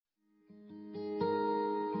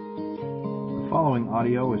following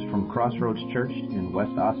audio is from Crossroads Church in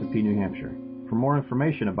West Ossipee, New Hampshire. For more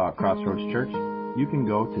information about Crossroads Church, you can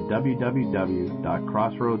go to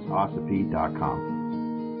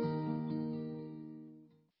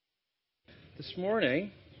www.crossroadsossipee.com. This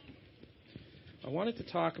morning, I wanted to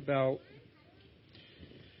talk about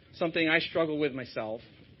something I struggle with myself,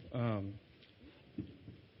 and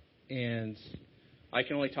I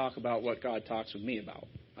can only talk about what God talks with me about.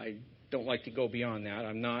 I don't like to go beyond that.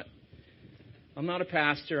 I'm not a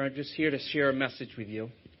pastor. I'm just here to share a message with you.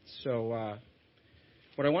 So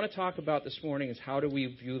what I want to talk about this morning is how do we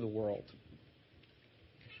view the world?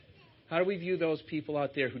 How do we view those people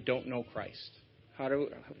out there who don't know Christ?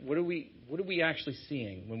 What are we actually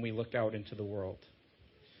seeing when we look out into the world?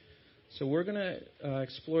 So we're going to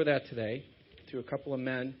explore that today through a couple of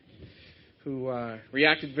men who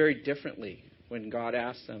reacted very differently when God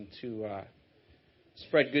asked them to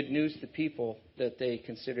spread good news to people that they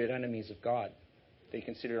considered enemies of God. They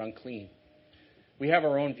considered unclean. We have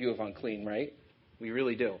our own view of unclean, right? We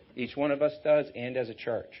really do. Each one of us does, and as a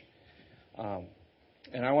church.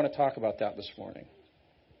 And I want to talk about that this morning.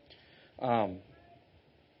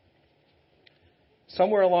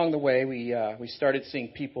 Somewhere along the way, we started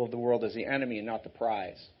seeing people of the world as the enemy and not the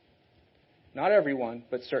prize. Not everyone,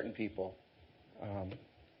 but certain people.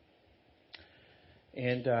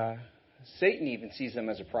 And Satan even sees them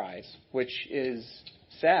as a prize, which is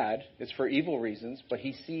sad. It's for evil reasons, but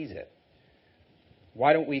he sees it.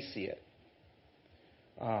 Why don't we see it?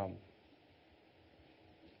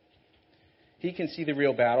 He can see the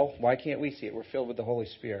real battle. Why can't we see it? We're filled with the Holy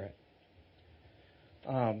Spirit.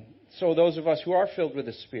 So those of us who are filled with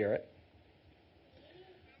the Spirit,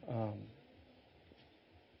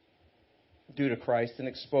 due to Christ and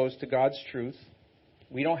exposed to God's truth,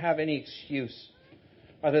 we don't have any excuse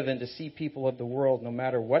other than to see people of the world, no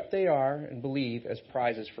matter what they are and believe, as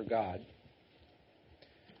prizes for God.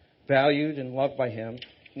 Valued and loved by Him,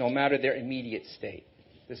 no matter their immediate state.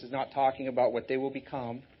 This is not talking about what they will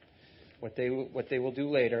become, what they will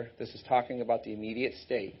do later. This is talking about the immediate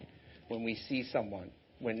state. When we see someone,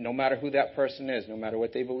 when no matter who that person is, no matter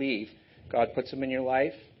what they believe, God puts them in your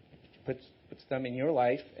life, puts them in your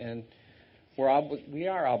life, and we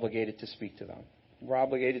are obligated to speak to them. We're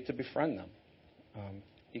obligated to befriend them.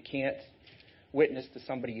 You can't witness to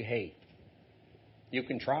somebody you hate. You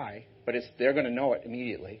can try, but they're going to know it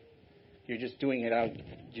immediately. You're just doing it out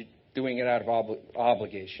of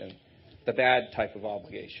obligation, the bad type of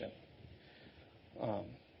obligation.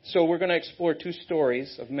 So we're going to explore two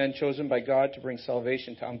stories of men chosen by God to bring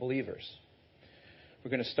salvation to unbelievers.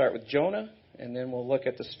 We're going to start with Jonah, and then we'll look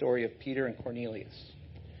at the story of Peter and Cornelius.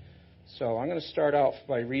 So I'm going to start off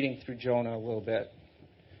by reading through Jonah a little bit.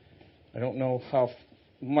 I don't know how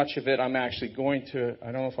much of it I'm actually going to.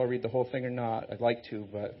 I don't know if I'll read the whole thing or not. I'd like to,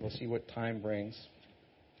 but we'll see what time brings.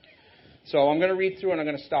 So I'm going to read through and I'm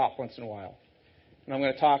going to stop once in a while. And I'm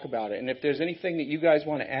going to talk about it. And if there's anything that you guys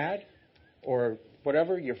want to add or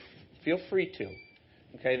whatever, feel free to.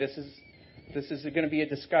 Okay, this is going to be a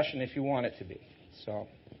discussion if you want it to be. So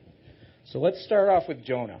let's start off with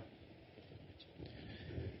Jonah.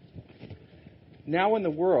 Now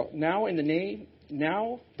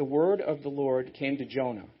the word of the Lord came to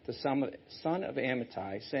Jonah, the son of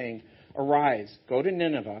Amittai, saying, "Arise, go to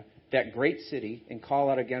Nineveh, that great city, and call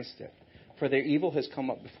out against it, for their evil has come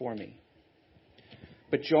up before me."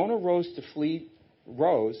 But Jonah rose to flee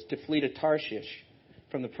to Tarshish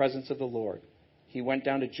from the presence of the Lord. He went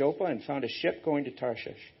down to Joppa and found a ship going to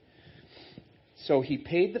Tarshish. So he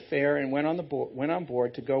paid the fare and went on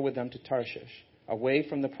board to go with them to Tarshish, away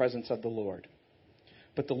from the presence of the Lord.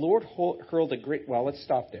 But the Lord hurled a great... Well, let's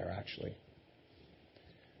stop there, actually.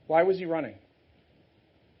 Why was he running?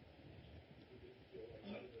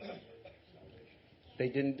 They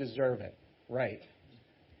didn't deserve it. Right.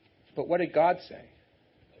 But what did God say?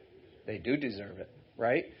 They do deserve it.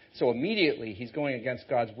 Right? So immediately he's going against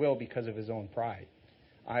God's will because of his own pride.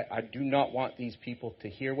 I do not want these people to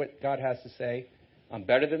hear what God has to say. I'm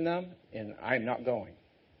better than them, and I'm not going.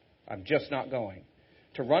 I'm just not going.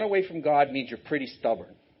 To run away from God means you're pretty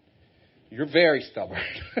stubborn. You're very stubborn.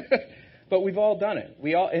 But we've all done it.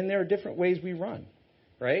 And there are different ways we run,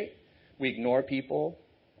 right? We ignore people,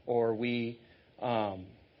 or we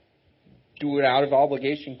do it out of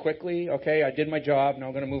obligation quickly. Okay, I did my job, now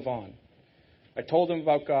I'm going to move on. I told them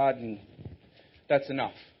about God, and that's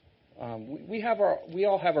enough. We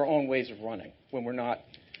all have our own ways of running when we're not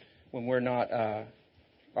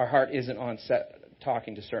our heart isn't on set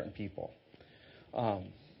talking to certain people.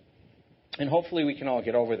 And hopefully we can all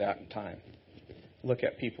get over that in time. Look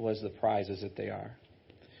at people as the prizes that they are.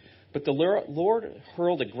 But the Lord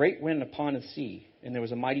hurled a great wind upon the sea, and there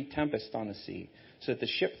was a mighty tempest on the sea, so that the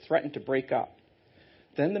ship threatened to break up.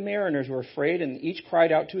 Then the mariners were afraid, and each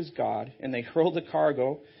cried out to his God, and they hurled the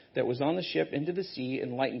cargo that was on the ship into the sea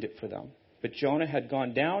and lightened it for them. But Jonah had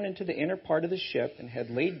gone down into the inner part of the ship and had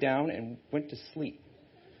laid down and went to sleep.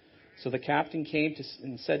 So the captain came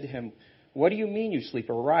and said to him, "What do you mean, you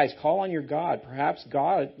sleeper? Arise, call on your God. Perhaps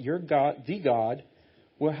God, your God, the God,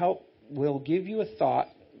 will give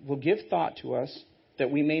thought to us that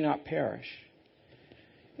we may not perish."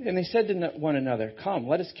 And they said to one another, "Come,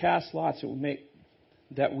 let us cast lots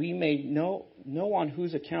that we may know on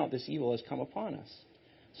whose account this evil has come upon us."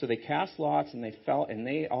 So they cast lots, and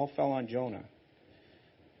they all fell on Jonah.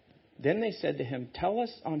 Then they said to him, Tell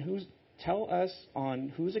us on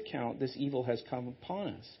whose account this evil has come upon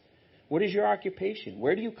us. What is your occupation?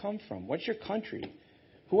 Where do you come from? What's your country?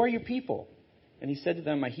 Who are your people? And he said to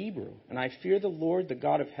them, "I'm Hebrew, and I fear the Lord, the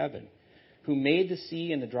God of heaven, who made the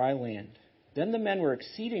sea and the dry land." Then the men were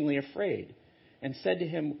exceedingly afraid and said to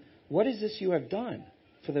him, "What is this you have done?"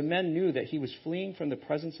 For the men knew that he was fleeing from the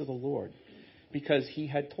presence of the Lord, because he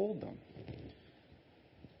had told them.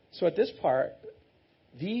 So at this part,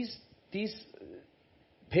 these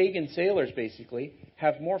pagan sailors basically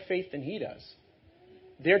have more faith than he does.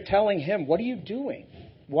 They're telling him, "What are you doing?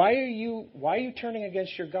 Why are you turning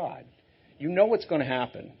against your God? You know what's going to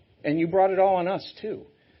happen, and you brought it all on us too."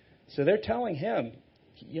 So they're telling him,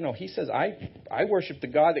 he says, I worship the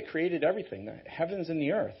God that created everything, the heavens and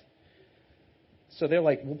the earth. So they're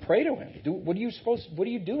like, "Well, pray to him. What are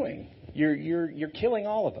you doing? You're killing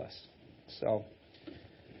all of us." So,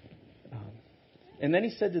 and then he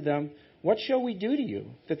said to them, "What shall we do to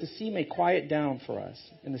you, that the sea may quiet down for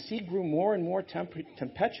us?" And the sea grew more and more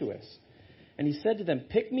tempestuous. And he said to them,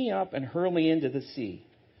 "Pick me up and hurl me into the sea.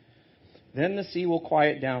 Then the sea will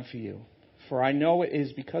quiet down for you. For I know it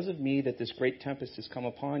is because of me that this great tempest has come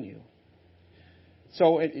upon you."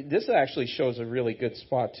 So this actually shows a really good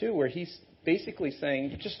spot, too, where he's basically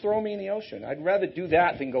saying, just throw me in the ocean. I'd rather do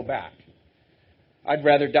that than go back. I'd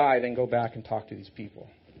rather die than go back and talk to these people.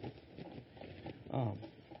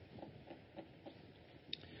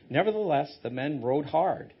 Nevertheless, the men rowed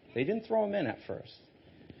hard. They didn't throw him in at first.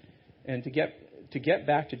 And to get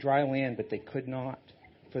back to dry land, but they could not,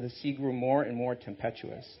 for the sea grew more and more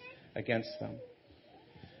tempestuous against them.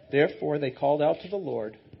 Therefore they called out to the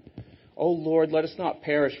Lord, "O Lord, let us not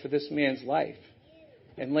perish for this man's life,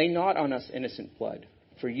 and lay not on us innocent blood.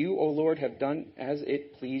 For you, O Lord, have done as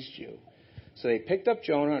it pleased you." So they picked up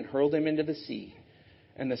Jonah and hurled him into the sea,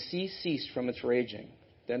 and the sea ceased from its raging.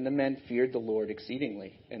 Then the men feared the Lord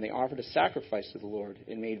exceedingly, and they offered a sacrifice to the Lord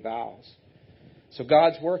and made vows. So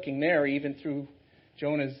God's working there even through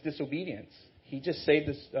Jonah's disobedience. He just saved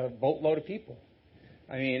this boatload of people.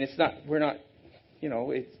 I mean,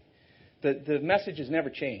 the message has never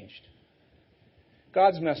changed.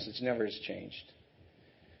 God's message never has changed.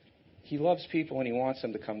 He loves people and he wants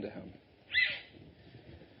them to come to him.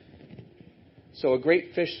 So a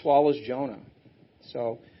great fish swallows Jonah.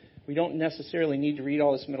 So we don't necessarily need to read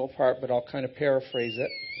all this middle part, but I'll kind of paraphrase it.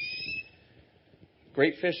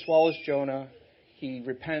 Great fish swallows Jonah. He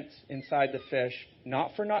repents inside the fish,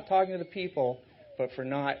 not for not talking to the people, but for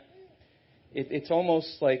not. It's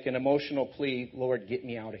almost like an emotional plea, "Lord, get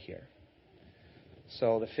me out of here."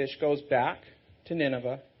 So the fish goes back to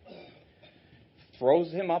Nineveh,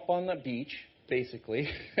 throws him up on the beach, basically,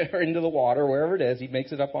 or into the water, wherever it is. He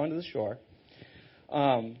makes it up onto the shore.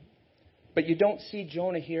 But you don't see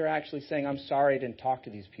Jonah here actually saying, "I'm sorry I didn't talk to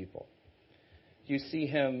these people." You see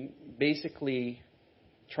him basically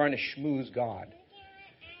trying to schmooze God.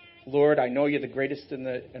 "Lord, I know you're the greatest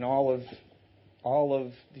in all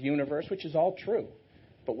of the universe," which is all true.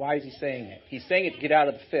 But why is he saying it? He's saying it to get out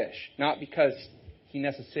of the fish, not because he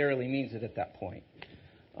necessarily means it at that point.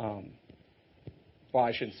 Well,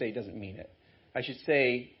 I shouldn't say he doesn't mean it. I should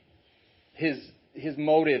say his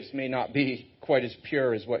motives may not be quite as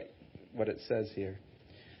pure as what it says here.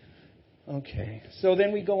 Okay, so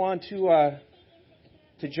then we go on to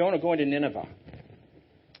Jonah going to Nineveh.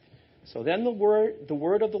 So then the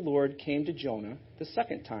word of the Lord came to Jonah the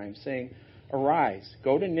second time, saying, "Arise,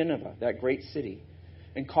 go to Nineveh, that great city,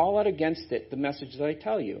 and call out against it the message that I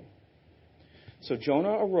tell you." So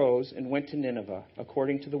Jonah arose and went to Nineveh,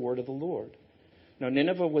 according to the word of the Lord. Now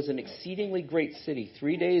Nineveh was an exceedingly great city,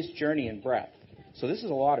 3 days' journey in breadth. So this is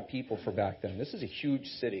a lot of people for back then. This is a huge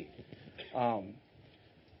city.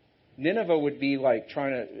 Nineveh would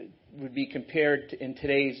be compared in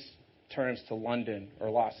today's terms to London or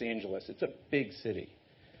Los Angeles. It's a big city.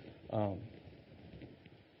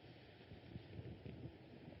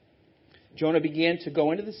 Jonah began to go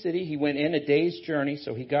into the city. He went in a day's journey,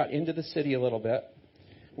 so he got into the city a little bit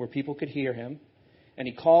where people could hear him. And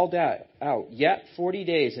he called out, "Yet 40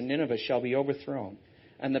 days and Nineveh shall be overthrown."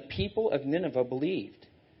 And the people of Nineveh believed.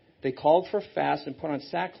 They called for a fast and put on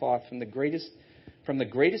sackcloth from the greatest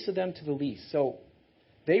of them to the least. So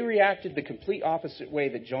they reacted the complete opposite way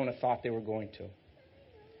that Jonah thought they were going to.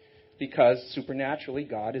 Because supernaturally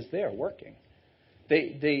God is there working.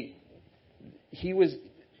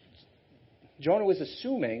 Jonah was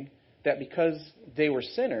assuming that because they were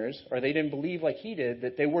sinners, or they didn't believe like he did,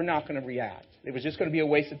 that they were not going to react. It was just going to be a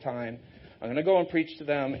waste of time. I'm going to go and preach to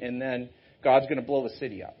them, and then God's going to blow the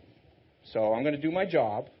city up. So I'm going to do my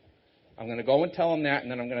job. I'm going to go and tell them that,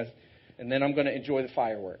 and then I'm going to enjoy the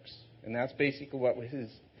fireworks. And that's basically what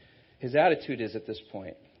his attitude is at this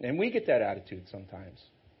point. And we get that attitude sometimes,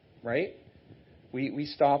 right? We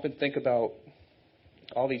stop and think about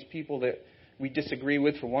all these people that we disagree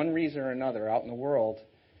with for one reason or another out in the world,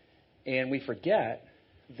 and we forget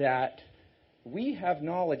that we have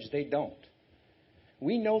knowledge they don't.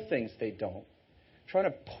 We know things they don't. Trying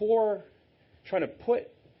to put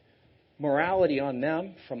morality on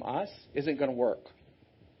them from us isn't going to work.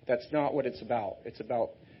 That's not what it's about. It's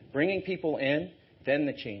about bringing people in, then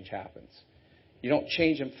the change happens. You don't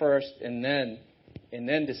change them first and then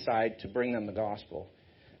decide to bring them the gospel.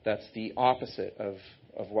 That's the opposite of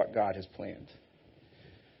what God has planned.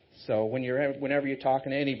 So whenever you're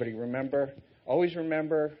talking to anybody, always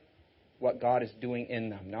remember what God is doing in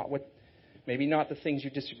them, maybe not the things you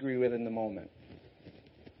disagree with in the moment.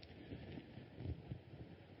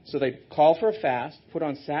 So they call for a fast, put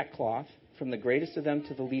on sackcloth, from the greatest of them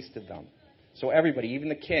to the least of them. So everybody, even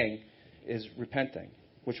the king, is repenting,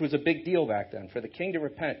 which was a big deal back then. For the king to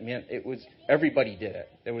repent meant everybody did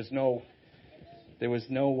it. There was no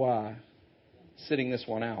sitting this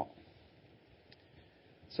one out.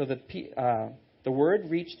 So the word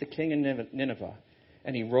reached the king of Nineveh,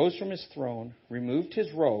 and he rose from his throne, removed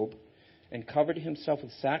his robe, and covered himself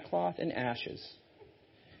with sackcloth and ashes.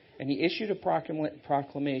 And he issued a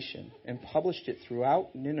proclamation and published it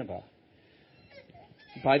throughout Nineveh.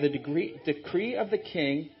 By the decree of the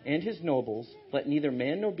king and his nobles, let neither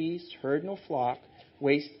man nor beast, herd nor flock,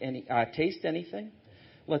 taste anything.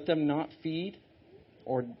 Let them not feed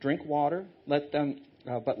or drink water.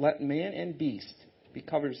 But let man and beast be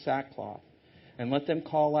covered with sackcloth, and let them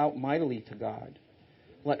call out mightily to God.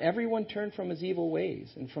 Let everyone turn from his evil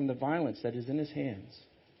ways and from the violence that is in his hands.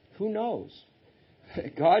 Who knows?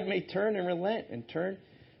 God may turn and relent and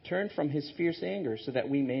turn from his fierce anger so that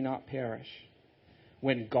we may not perish.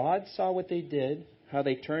 When God saw what they did, how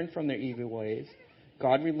they turned from their evil ways,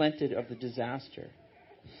 God relented of the disaster.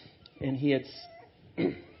 And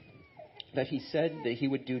that he said that he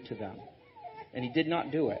would do to them. And he did not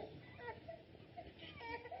do it.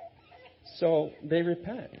 So they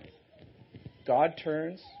repent. God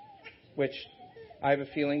turns, which I have a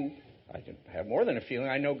feeling, I have more than a feeling,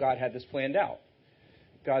 I know God had this planned out.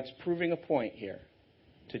 God's proving a point here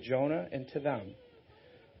to Jonah and to them.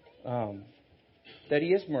 That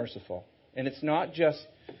he is merciful. And it's not just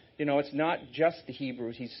the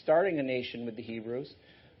Hebrews. He's starting a nation with the Hebrews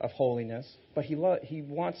of holiness, but he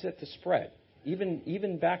wants it to spread.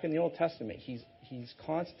 Even back in the Old Testament, he's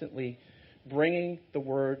constantly bringing the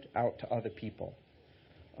word out to other people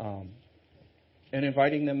and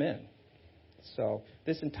inviting them in. So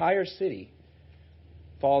this entire city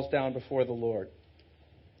falls down before the Lord.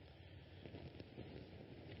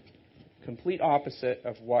 Complete opposite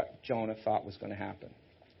of what Jonah thought was going to happen.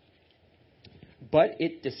 But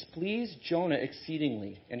it displeased Jonah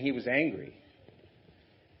exceedingly, and he was angry.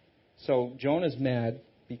 So Jonah's mad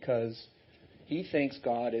because he thinks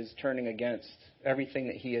God is turning against everything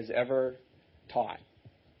that he has ever taught.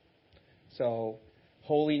 So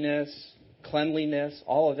holiness, cleanliness,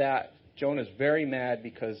 all of that, Jonah's very mad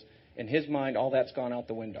because in his mind all that's gone out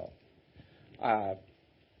the window.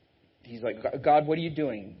 He's like, God, what are you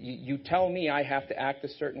doing? You tell me I have to act a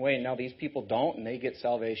certain way, and now these people don't, and they get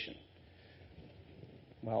salvation.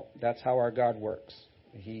 Well, that's how our God works.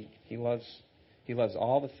 He loves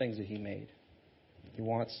all the things that he made. He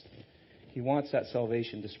wants that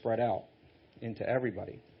salvation to spread out into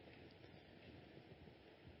everybody.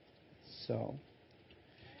 So,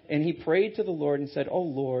 and he prayed to the Lord and said, "Oh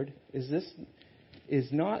Lord,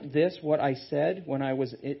 is not this what I said when I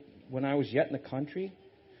was yet in the country?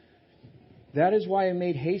 That is why I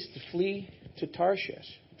made haste to flee to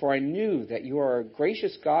Tarshish. For I knew that you are a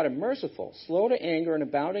gracious God and merciful, slow to anger and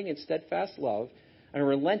abounding in steadfast love, and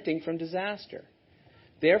relenting from disaster.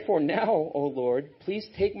 Therefore now, O Lord, please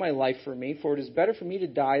take my life from me, for it is better for me to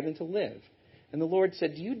die than to live." And the Lord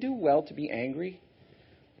said, "Do you do well to be angry?"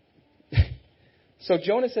 So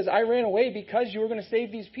Jonah says, I ran away because you were going to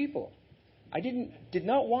save these people. I did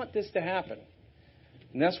not want this to happen.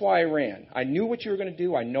 And that's why I ran. I knew what you were going to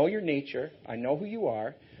do. I know your nature. I know who you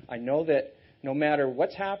are. I know that no matter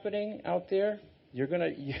what's happening out there, you're going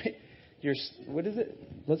to, what is it?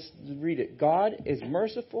 Let's read it. God is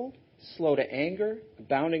merciful, slow to anger,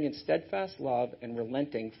 abounding in steadfast love, and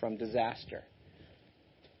relenting from disaster.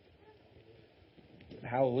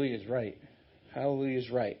 Hallelujah is right. Hallelujah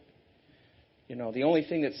is right. You know, the only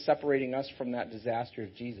thing that's separating us from that disaster is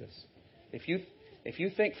Jesus. If you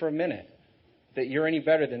think for a minute that you're any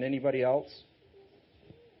better than anybody else,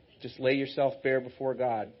 just lay yourself bare before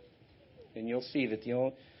God, and you'll see that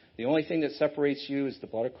the only thing that separates you is the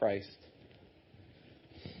blood of Christ.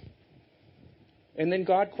 And then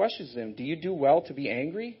God questions him, do you do well to be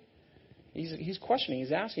angry? He's questioning,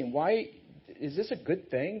 he's asking, why is this a good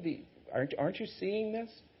thing? Aren't you seeing this,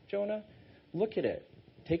 Jonah? Look at it.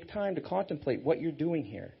 Take time to contemplate what you're doing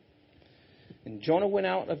here. And Jonah went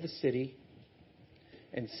out of the city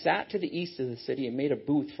and sat to the east of the city and made a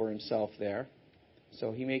booth for himself there.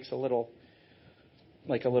 So he makes a little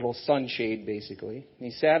sunshade, basically. And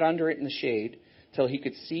he sat under it in the shade till he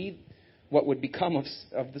could see what would become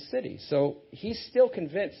of the city. So he's still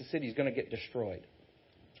convinced the city is going to get destroyed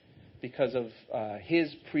because of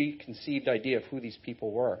his preconceived idea of who these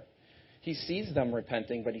people were. He sees them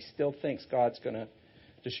repenting, but he still thinks God's going to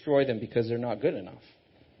destroy them because they're not good enough.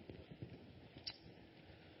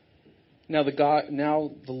 Now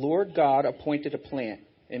the Lord God appointed a plant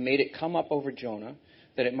and made it come up over Jonah,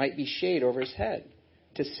 that it might be shade over his head,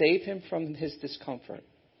 to save him from his discomfort.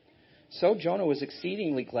 So Jonah was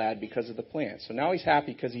exceedingly glad because of the plant. So now he's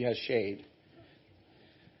happy because he has shade.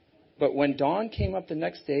 But when dawn came up the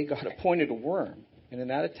next day, God appointed a worm, and then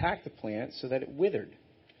that attacked the plant so that it withered.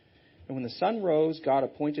 And when the sun rose, God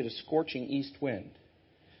appointed a scorching east wind.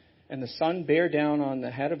 And the sun bare down on the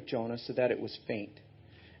head of Jonah so that it was faint.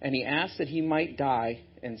 And he asked that he might die,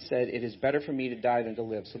 and said, it is better for me to die than to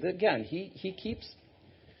live. So again, he keeps...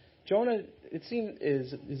 Jonah, it seems,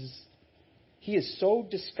 he is so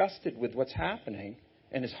disgusted with what's happening,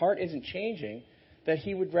 and his heart isn't changing, that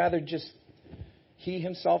he would rather just, he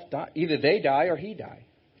himself die. Either they die or he die.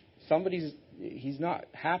 He's not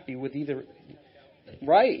happy with either...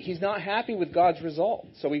 Right, he's not happy with God's result.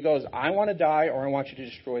 So he goes, I want to die, or I want you to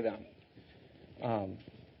destroy them.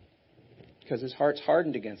 Because his heart's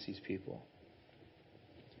hardened against these people.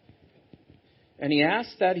 And he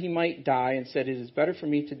asked that he might die, and said, it is better for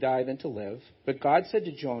me to die than to live. But God said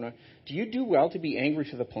to Jonah, do you do well to be angry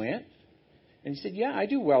for the plant? And he said, yeah, I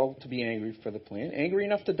do well to be angry for the plant, angry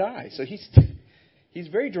enough to die. So he's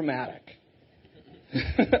very dramatic,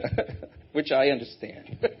 which I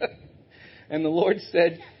understand. And the Lord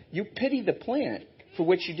said, you pity the plant for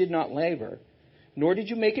which you did not labor, nor did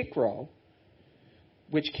you make it grow,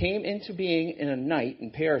 which came into being in a night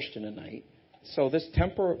and perished in a night. So this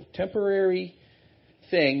temporary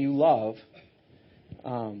thing you love,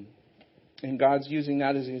 and God's using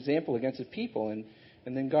that as an example against the people. And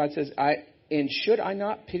then God says, and should I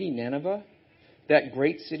not pity Nineveh, that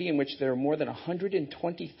great city in which there are more than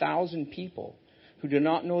 120,000 people who do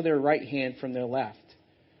not know their right hand from their left,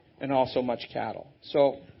 and also much cattle.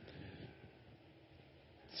 So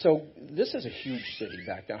this is a huge city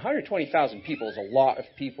back then. 120,000 people is a lot of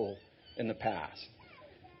people in the past.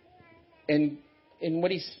 And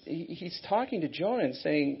what he's talking to Jonah and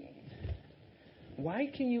saying,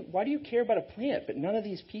 why do you care about a plant but none of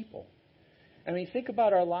these people? I mean, think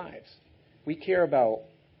about our lives. We care about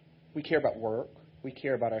work. We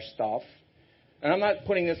care about our stuff. And I'm not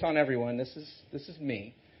putting this on everyone. This is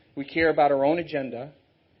me. We care about our own agenda.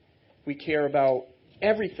 We care about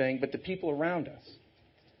everything but the people around us,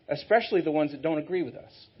 especially the ones that don't agree with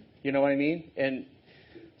us. You know what I mean? And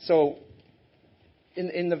so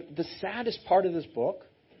in the saddest part of this book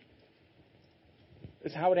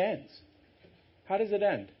is how it ends. How does it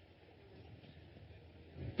end?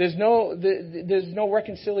 There's no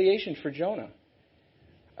reconciliation for Jonah.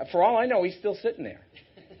 For all I know, he's still sitting there.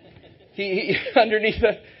 He underneath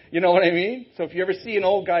the, you know what I mean? So if you ever see an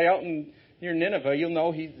old guy out near Nineveh, you'll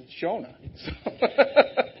know he's Jonah.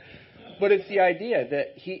 But it's the idea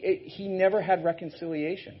that he never had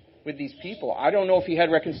reconciliation with these people. I don't know if he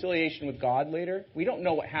had reconciliation with God later. We don't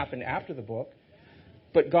know what happened after the book.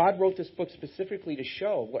 But God wrote this book specifically to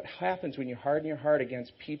show what happens when you harden your heart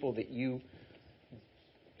against people that you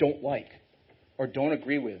don't like or don't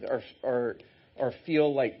agree with or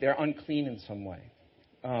feel like they're unclean in some way.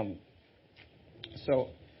 And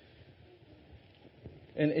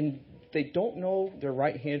they don't know their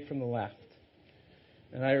right hand from the left.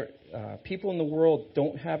 And people in the world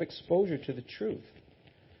don't have exposure to the truth.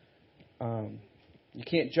 You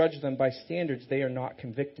can't judge them by standards they are not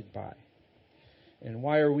convicted by. And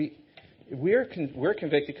why are we? We're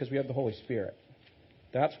convicted because we have the Holy Spirit.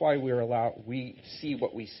 That's why we see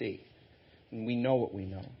what we see, and we know what we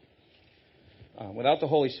know. Without the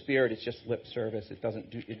Holy Spirit, it's just lip service. It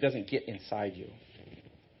doesn't get inside you.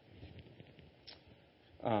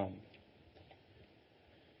 And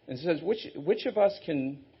it says, which of us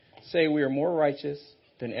can say we are more righteous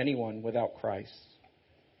than anyone without Christ?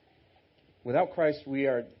 Without Christ,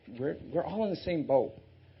 we're all in the same boat.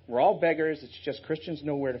 We're all beggars. It's just Christians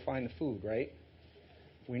know where to find the food, right?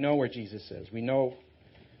 We know where Jesus is. We know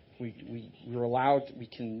we're allowed. We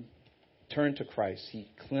can turn to Christ. He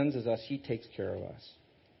cleanses us. He takes care of us.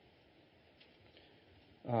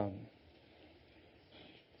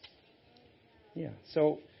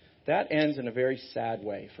 So that ends in a very sad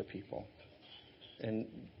way for people. And,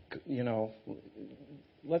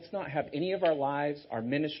 let's not have any of our lives, our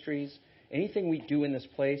ministries, anything we do in this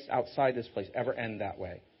place, outside this place, ever end that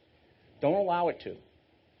way. Don't allow it to.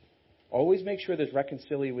 Always make sure there's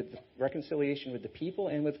reconciliation with the people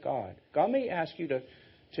and with God. God may ask you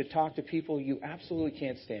to talk to people you absolutely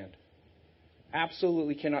can't stand.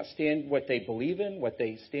 Absolutely cannot stand what they believe in, what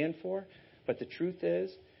they stand for. But the truth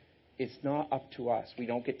is, it's not up to us. We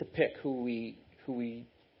don't get to pick who we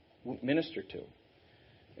minister to.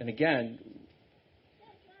 And again,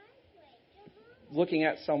 looking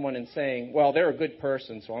at someone and saying, well, they're a good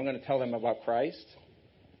person, so I'm going to tell them about Christ,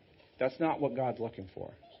 that's not what God's looking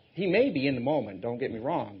for. He may be in the moment, don't get me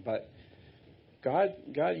wrong, but God,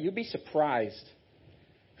 you'd be surprised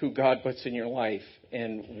who God puts in your life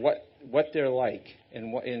and what they're like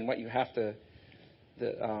and what you have to,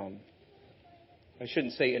 I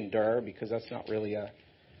shouldn't say endure, because that's not really a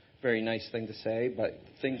very nice thing to say, but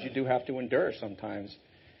things you do have to endure sometimes.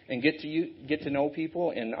 And get to know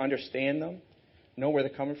people and understand them, know where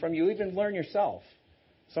they're coming from. You even learn yourself.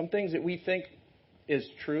 Some things that we think is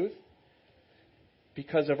truth,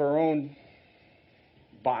 because of our own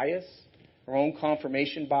bias, our own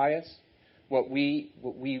confirmation bias, what we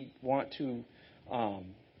want to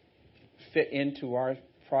fit into our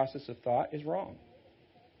process of thought is wrong.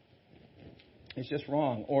 It's just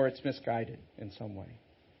wrong, or it's misguided in some way.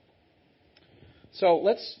 So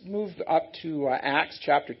let's move up to Acts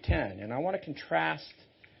chapter 10, and I want to contrast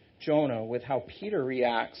Jonah with how Peter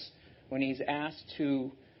reacts when he's asked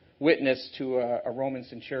to witness to a Roman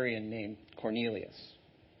centurion named Cornelius.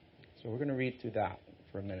 So we're going to read through that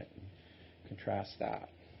for a minute and contrast that.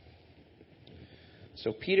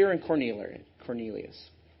 So Peter and Cornelius.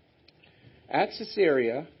 At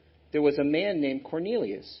Caesarea, there was a man named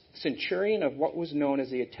Cornelius, centurion of what was known as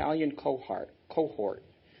the Italian cohort,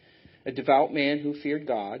 a devout man who feared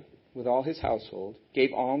God with all his household,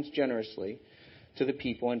 gave alms generously to the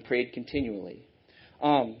people, and prayed continually.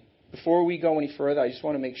 Before we go any further, I just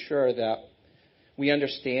want to make sure that we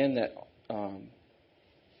understand that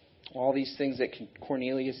all these things that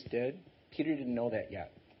Cornelius did, Peter didn't know that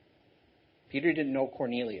yet. Peter didn't know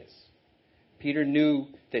Cornelius. Peter knew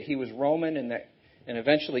that he was Roman, and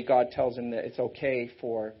eventually God tells him that it's okay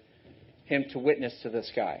for him to witness to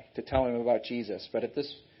this guy, to tell him about Jesus.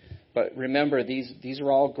 But remember, these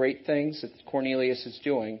are all great things that Cornelius is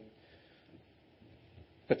doing.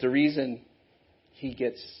 But the reason he's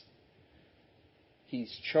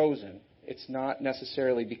chosen, it's not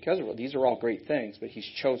necessarily because of it. These are all great things, but he's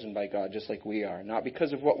chosen by God just like we are. Not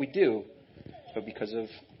because of what we do, but because of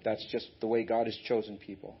that's just the way God has chosen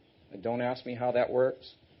people. And don't ask me how that works.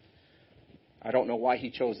 I don't know why he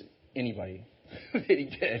chose anybody that he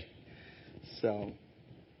did. So,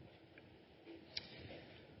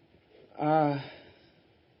 a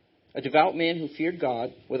devout man who feared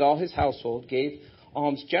God with all his household gave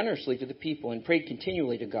alms generously to the people and prayed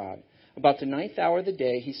continually to God. About the 9th hour of the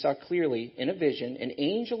day, he saw clearly in a vision an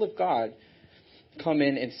angel of God come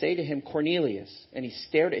in and say to him, Cornelius. And he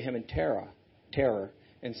stared at him in terror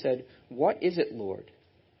and said, What is it, Lord?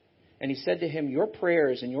 And he said to him, Your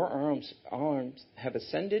prayers and your arms have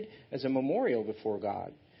ascended as a memorial before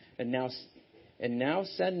God. And now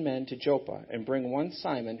send men to Joppa and bring one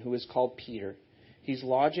Simon who is called Peter. He's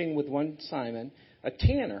lodging with one Simon, a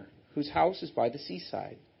tanner, whose house is by the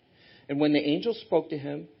seaside. And when the angel who spoke to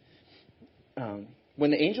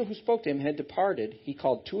him had departed, he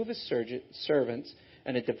called 2 of his servants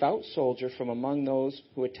and a devout soldier from among those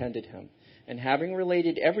who attended him. And having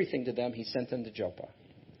related everything to them, he sent them to Joppa.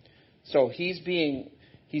 So he's being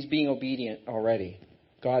obedient already.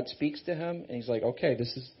 God speaks to him, and he's like, okay,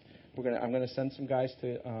 I'm going to send some guys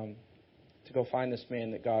to go find this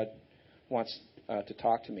man that God wants to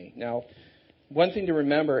talk to me. Now, one thing to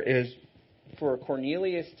remember is for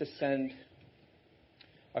Cornelius to send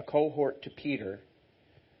a cohort to Peter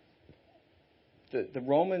the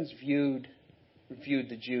Romans viewed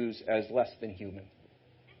the Jews as less than human.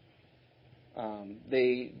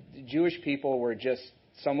 The Jewish people were just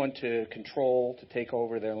someone to control, to take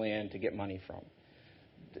over their land, to get money from.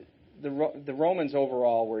 The Romans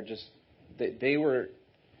overall were just, they were,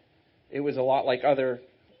 it was a lot like other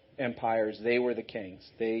empires. They were the kings.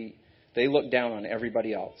 They looked down on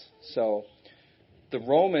everybody else. So the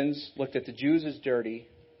Romans looked at the Jews as dirty.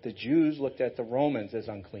 The Jews looked at the Romans as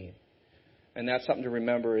unclean. And that's something to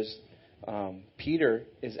remember is Peter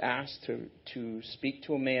is asked to speak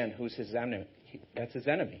to a man who's his enemy. That's his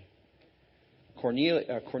enemy.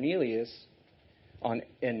 Cornelius,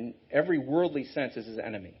 in every worldly sense, is his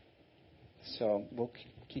enemy. So we'll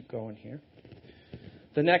keep going here.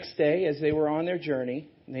 The next day, as they were on their journey,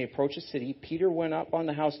 and they approached the city, Peter went up on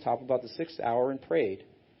the housetop about the 6th hour and prayed.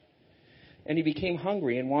 And he became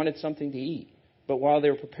hungry and wanted something to eat. But while they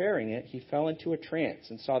were preparing it, he fell into a trance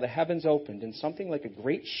and saw the heavens opened and something like a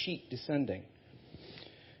great sheet descending,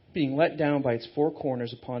 being let down by its 4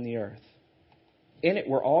 corners upon the earth. In it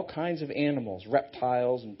were all kinds of animals,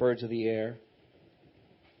 reptiles and birds of the air.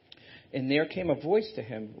 And there came a voice to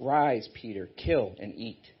him, "Rise, Peter, kill and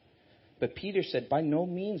eat." But Peter said, "By no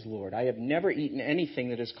means, Lord. I have never eaten anything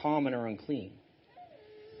that is common or unclean."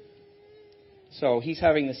 So he's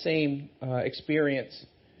having the same experience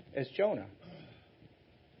as Jonah.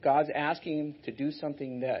 God's asking him to do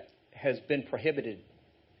something that has been prohibited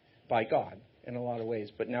by God in a lot of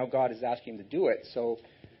ways. But now God is asking him to do it. So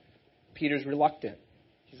Peter's reluctant.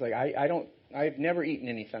 He's like, I've never eaten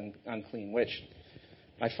anything unclean, which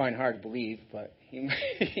I find hard to believe, but he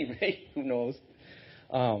may, who knows.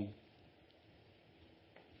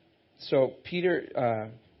 So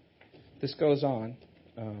Peter, this goes on.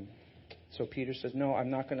 So Peter says, "No,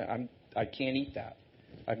 I can't eat that.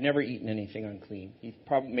 I've never eaten anything unclean."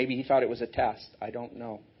 Maybe he thought it was a test. I don't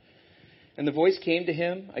know. And the voice came to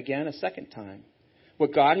him again a second time.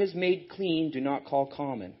 "What God has made clean, do not call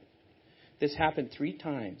common." This happened 3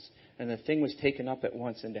 times, and the thing was taken up at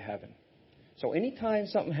once into heaven. So anytime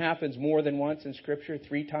something happens more than once in Scripture,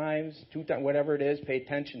 3 times, 2 times, whatever it is, pay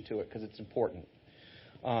attention to it because it's important.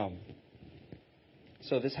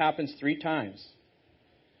 So this happens 3 times.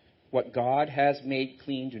 What God has made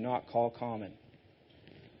clean, do not call common.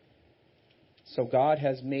 So God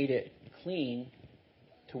has made it clean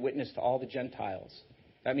to witness to all the Gentiles.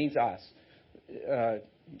 That means us.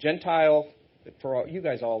 Gentile, for you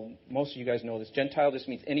guys most of you guys know this. Gentile just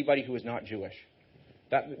means anybody who is not Jewish.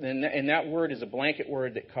 And that word is a blanket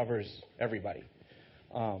word that covers everybody.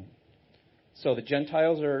 So the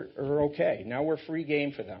Gentiles are okay. Now we're free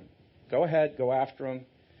game for them. Go ahead, go after them,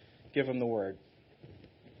 give them the word.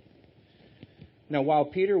 Now, while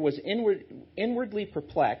Peter was inwardly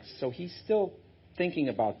perplexed, so he's still thinking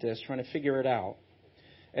about this, trying to figure it out,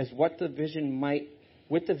 as what the vision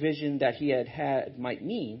that he had might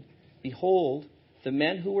mean, behold, the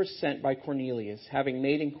men who were sent by Cornelius, having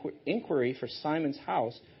made inquiry for Simon's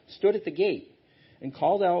house, stood at the gate and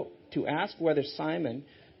called out to ask whether Simon,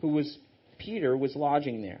 who was Peter, was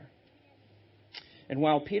lodging there. And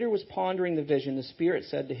while Peter was pondering the vision, the Spirit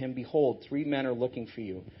said to him, "Behold, 3 men are looking for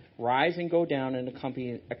you. Rise and go down and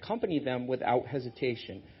accompany them without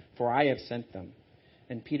hesitation, for I have sent them."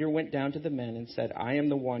 And Peter went down to the men and said, "I am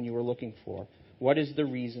the one you are looking for. What is the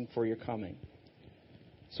reason for your coming?"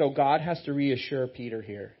 So God has to reassure Peter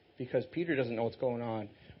here, because Peter doesn't know what's going on.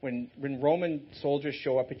 When Roman soldiers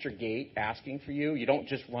show up at your gate asking for you, you don't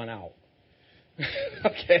just run out.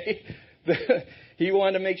 Okay? He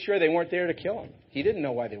wanted to make sure they weren't there to kill him. He didn't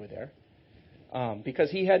know why they were there.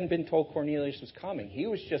 Because he hadn't been told Cornelius was coming. He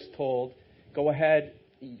was just told, go ahead,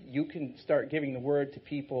 you can start giving the word to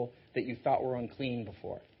people that you thought were unclean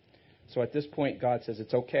before. So at this point, God says,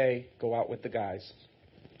 it's okay, go out with the guys.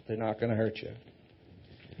 They're not going to hurt you.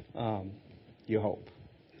 You hope.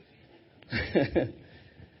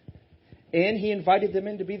 And he invited them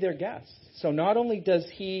in to be their guests. So not only does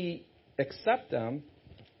he accept them,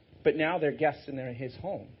 but now they're guests in his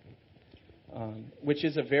home. Which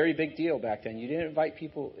is a very big deal back then. You didn't invite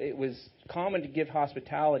people. It was common to give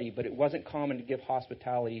hospitality, but it wasn't common to give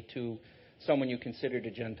hospitality to someone you considered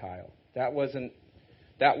a Gentile. That was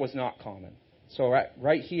not common. So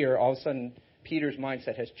right here, all of a sudden, Peter's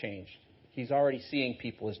mindset has changed. He's already seeing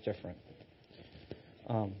people as different.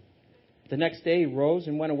 The next day he rose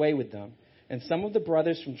and went away with them, and some of the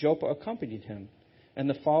brothers from Joppa accompanied him.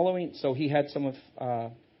 And so he had some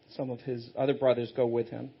of his other brothers go with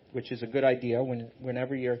him, which is a good idea.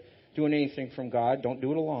 Whenever you're doing anything from God, don't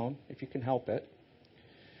do it alone if you can help it.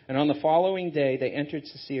 And on the following day, they entered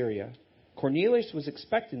Caesarea. Cornelius was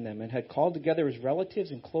expecting them and had called together his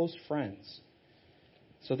relatives and close friends.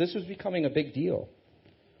 So this was becoming a big deal.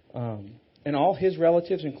 And all his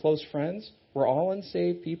relatives and close friends were all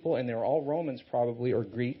unsaved people, and they were all Romans probably, or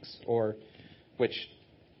Greeks, or which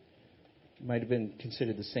might have been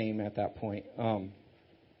considered the same at that point.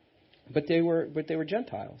 But they were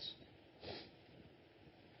Gentiles.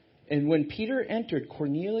 And when Peter entered,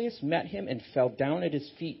 Cornelius met him and fell down at his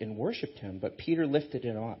feet and worshipped him. But Peter lifted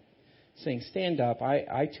him up, saying, "Stand up,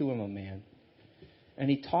 I too am a man." And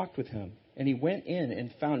he talked with him. And he went in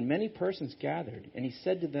and found many persons gathered. And he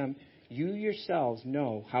said to them, "You yourselves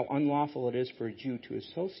know how unlawful it is for a Jew to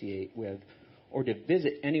associate with or to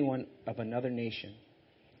visit anyone of another nation.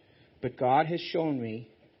 But God has shown me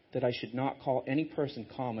that I should not call any person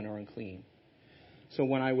common or unclean. So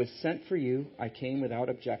when I was sent for you, I came without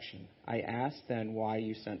objection. I asked then why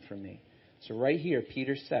you sent for me." So right here,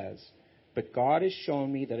 Peter says, "But God has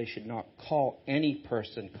shown me that I should not call any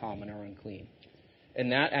person common or unclean."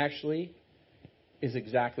 And that actually is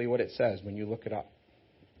exactly what it says when you look it up.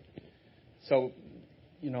 So,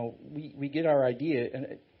 we get our idea,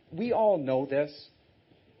 and we all know this,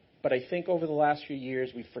 but I think over the last few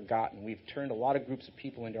years we've forgotten. We've turned a lot of groups of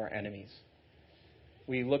people into our enemies.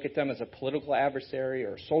 We look at them as a political adversary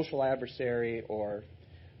or a social adversary or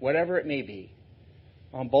whatever it may be.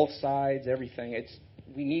 On both sides, everything.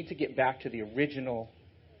 We need to get back to the original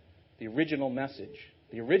message.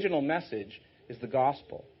 The original message is the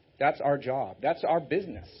gospel. That's our job. That's our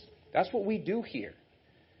business. That's what we do here.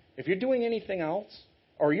 If you're doing anything else,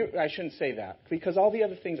 I shouldn't say that, because all the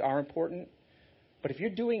other things are important, but if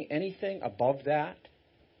you're doing anything above that,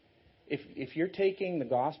 if you're taking the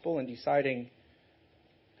gospel and deciding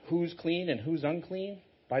who's clean and who's unclean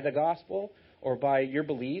by the gospel or by your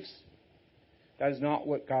beliefs, that is not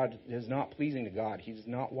what God is not pleasing to God. He does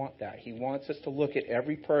not want that. He wants us to look at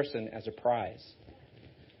every person as a prize,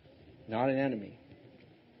 not an enemy.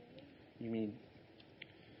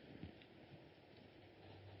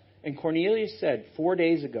 And Cornelius said, 4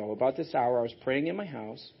 days ago, about this hour, I was praying in my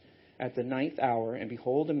house at the 9th hour, and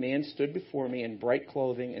behold, a man stood before me in bright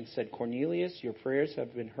clothing and said, "Cornelius, your prayers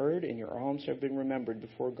have been heard, and your alms have been remembered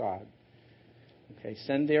before God. Okay,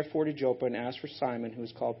 send therefore to Joppa and ask for Simon, who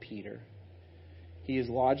is called Peter. He is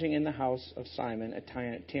lodging in the house of Simon, a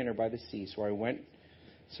tanner by the sea."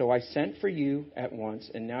 So I sent for you at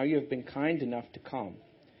once, and now you have been kind enough to come.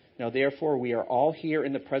 Now therefore we are all here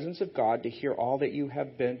in the presence of God to hear all that you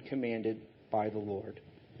have been commanded by the Lord.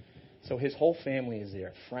 So his whole family is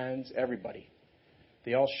there, friends, everybody.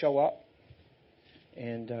 They all show up,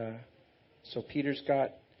 and so Peter's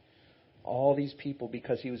got all these people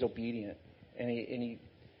because he was obedient, and he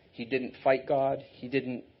didn't fight God.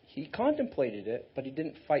 He contemplated it, but he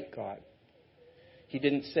didn't fight God. He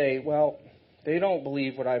didn't say, "Well, they don't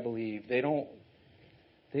believe what I believe. They're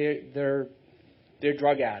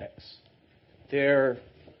drug addicts. That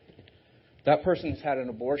person's had an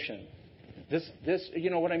abortion. This, you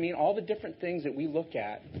know what I mean? All the different things that we look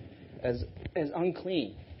at as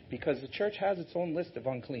unclean, because the church has its own list of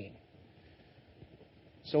unclean.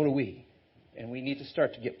 So do we. And we need to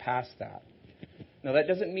start to get past that. Now, that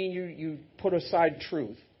doesn't mean you put aside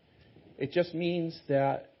truth. It just means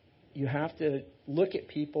that you have to look at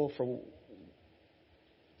people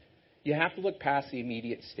you have to look past the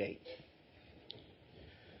immediate state.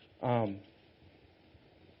 I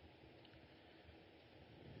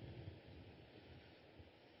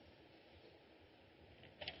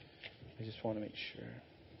just want to make sure.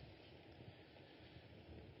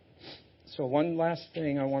 So one last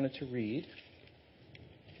thing I wanted to read.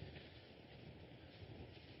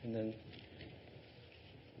 And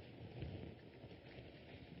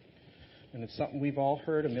it's something we've all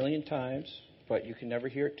heard a million times, but you can never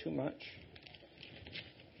hear it too much.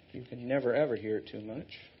 You can never, ever hear it too much.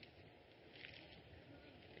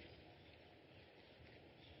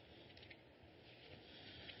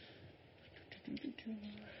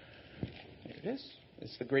 There it is.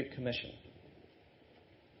 It's the Great Commission.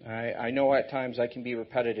 I know at times I can be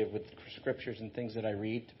repetitive with scriptures and things that I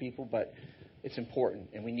read to people, but it's important,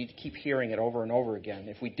 and we need to keep hearing it over and over again.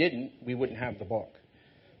 If we didn't, we wouldn't have the book.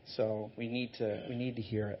 So we need to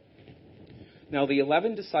hear it. Now the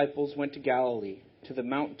 11 disciples went to Galilee, to the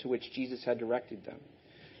mountain to which Jesus had directed them.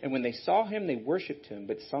 And when they saw him, they worshipped him,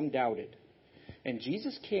 but some doubted. And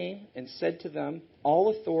Jesus came and said to them, "All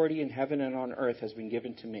authority in heaven and on earth has been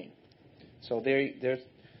given to me." So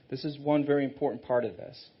this is one very important part of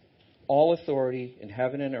this. All authority in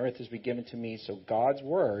heaven and earth has been given to me. So God's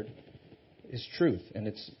word is truth,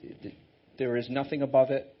 and there is nothing above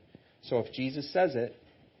it. So if Jesus says it,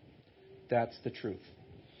 that's the truth.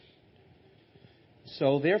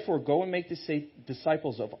 So therefore, go and make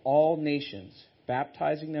disciples of all nations,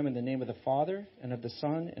 baptizing them in the name of the Father and of the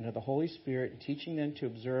Son and of the Holy Spirit, and teaching them to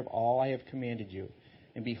observe all I have commanded you.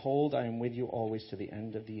 And behold, I am with you always to the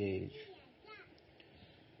end of the age.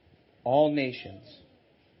 All nations.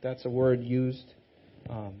 That's a word used.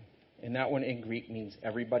 And that one in Greek means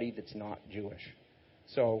everybody that's not Jewish.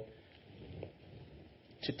 So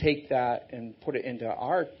to take that and put it into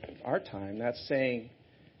our time, that's saying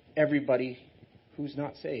everybody who's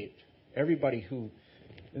not saved. Everybody who...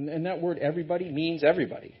 And that word everybody means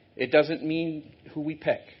everybody. It doesn't mean who we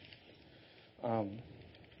pick. And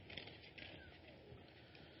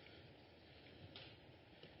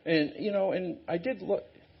I did look.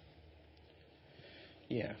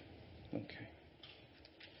 Yeah. Okay.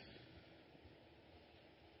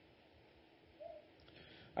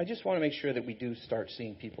 I just want to make sure that we do start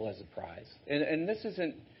seeing people as a prize. And this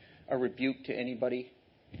isn't a rebuke to anybody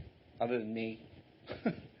other than me.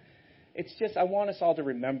 It's just I want us all to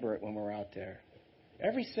remember it when we're out there.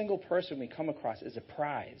 Every single person we come across is a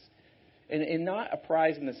prize. And not a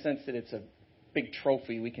prize in the sense that it's a big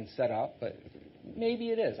trophy we can set up, but maybe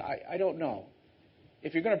it is. I don't know.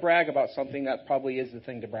 If you're going to brag about something, that probably is the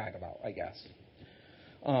thing to brag about, I guess.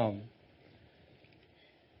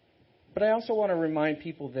 But I also want to remind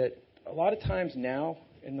people that a lot of times now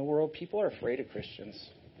in the world, people are afraid of Christians.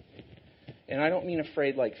 And I don't mean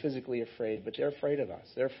afraid like physically afraid, but they're afraid of us.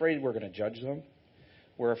 They're afraid we're going to judge them.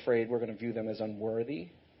 We're afraid we're going to view them as unworthy.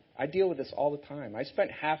 I deal with this all the time. I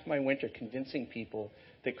spent half my winter convincing people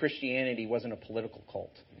that Christianity wasn't a political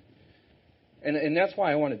cult. And that's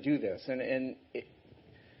why I want to do this. And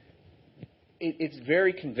it's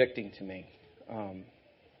very convicting to me.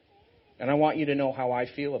 And I want you to know how I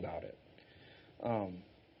feel about it.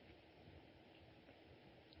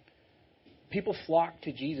 People flocked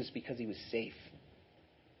to Jesus because he was safe.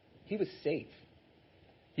 He was safe.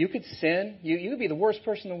 You could sin. You could be the worst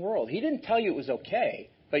person in the world. He didn't tell you it was okay,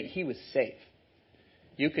 but he was safe.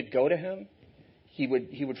 You could go to him. He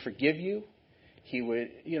would forgive you. He would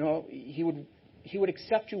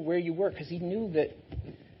accept you where you were because he knew that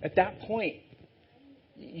at that point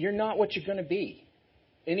you're not what you're going to be.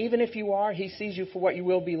 And even if you are, he sees you for what you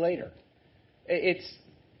will be later.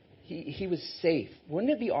 He was safe.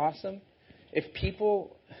 Wouldn't it be awesome if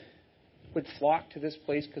people would flock to this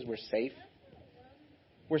place because we're safe?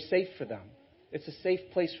 We're safe for them. It's a safe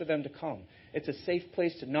place for them to come. It's a safe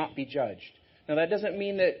place to not be judged. Now, that doesn't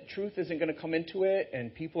mean that truth isn't going to come into it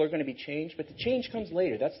and people are going to be changed, but the change comes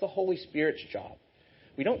later. That's the Holy Spirit's job.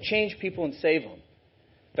 We don't change people and save them.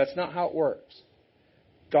 That's not how it works.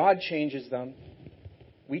 God changes them.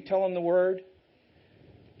 We tell them the word.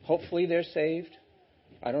 Hopefully they're saved.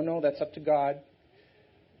 I don't know. That's up to God.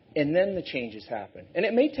 And then the changes happen. And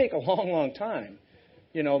it may take a long, long time.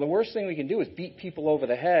 You know, the worst thing we can do is beat people over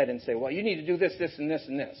the head and say, well, you need to do this, this, and this,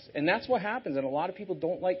 and this. And that's what happens. And a lot of people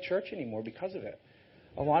don't like church anymore because of it.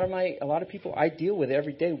 A lot of people I deal with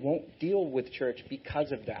every day won't deal with church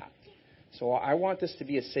because of that. So I want this to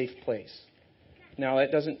be a safe place. Now,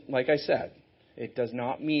 it doesn't, like I said, it does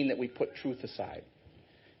not mean that we put truth aside.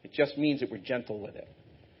 It just means that we're gentle with it.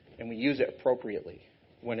 And we use it appropriately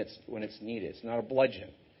when it's needed. It's not a bludgeon.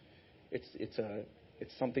 It's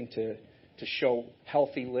something to show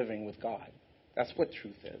healthy living with God. That's what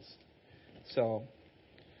truth is. So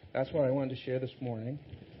that's what I wanted to share this morning.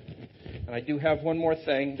 And I do have one more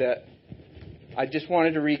thing that I just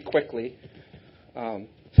wanted to read quickly.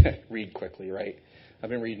 Read quickly, right? I've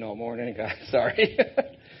been reading all morning, guys. Sorry.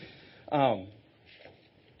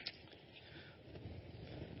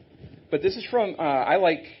 But this is from, I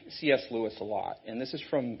like C.S. Lewis a lot. And this is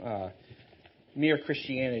from Mere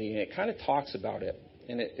Christianity. And it kind of talks about it.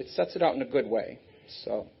 And it sets it out in a good way.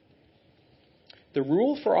 So, the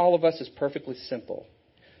rule for all of us is perfectly simple.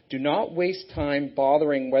 Do not waste time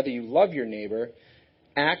bothering whether you love your neighbor.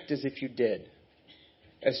 Act as if you did.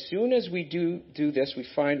 As soon as we do this, we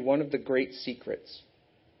find one of the great secrets.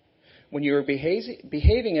 When you are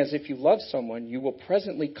behaving as if you love someone, you will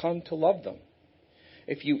presently come to love them.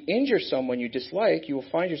 If you injure someone you dislike, you will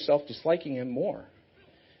find yourself disliking him more.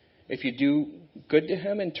 If you do good to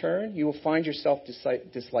him in turn, you will find yourself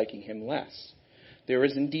disliking him less. There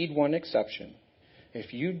is indeed one exception.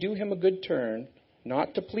 If you do him a good turn,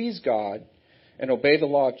 not to please God and obey the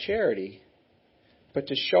law of charity, but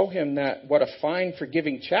to show him that what a fine,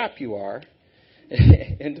 forgiving chap you are,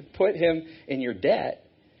 and to put him in your debt,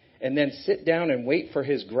 and then sit down and wait for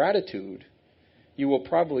his gratitude, you will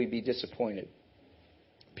probably be disappointed.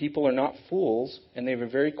 People are not fools, and they have a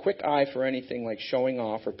very quick eye for anything like showing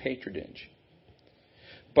off or patronage.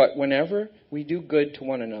 But whenever we do good to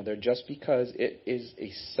one another, just because it is a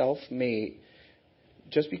self-made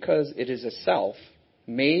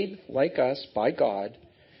made like us by God,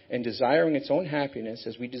 and desiring its own happiness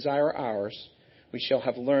as we desire ours, we shall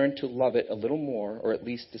have learned to love it a little more, or at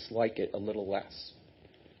least dislike it a little less.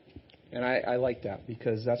 And I like that,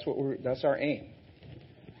 because that's our aim,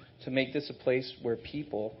 to make this a place where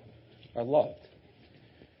people are loved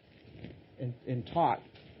and taught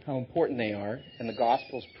how important they are, and the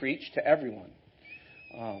gospel's preached to everyone.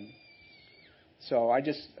 So I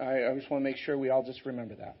just want to make sure we all just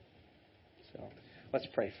remember that. So let's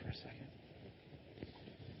pray for a second.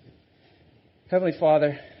 Heavenly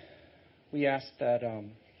Father, we ask that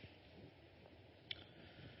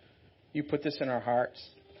you put this in our hearts.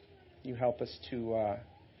 You help us to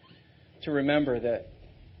remember that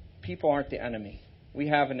people aren't the enemy. We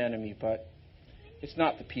have an enemy, but it's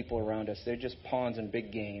not the people around us. They're just pawns in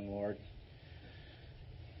big game, Lord.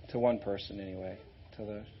 To one person, anyway.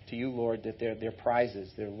 To you, Lord, that they're prizes,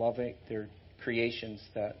 they're loving, they're creations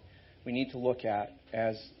that we need to look at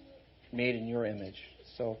as made in your image.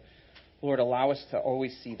 So, Lord, allow us to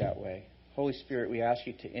always see that way. Holy Spirit, we ask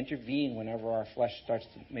you to intervene whenever our flesh starts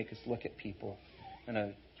to make us look at people in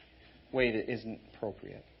a way that isn't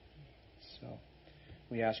appropriate. So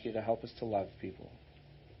we ask you to help us to love people.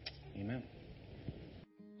 Amen.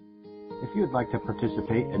 If you would like to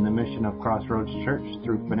participate in the mission of Crossroads Church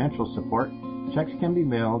through financial support, checks can be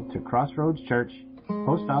mailed to Crossroads Church,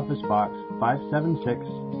 Post Office Box 576,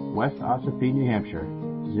 West Ossipee, New Hampshire,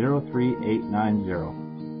 03890.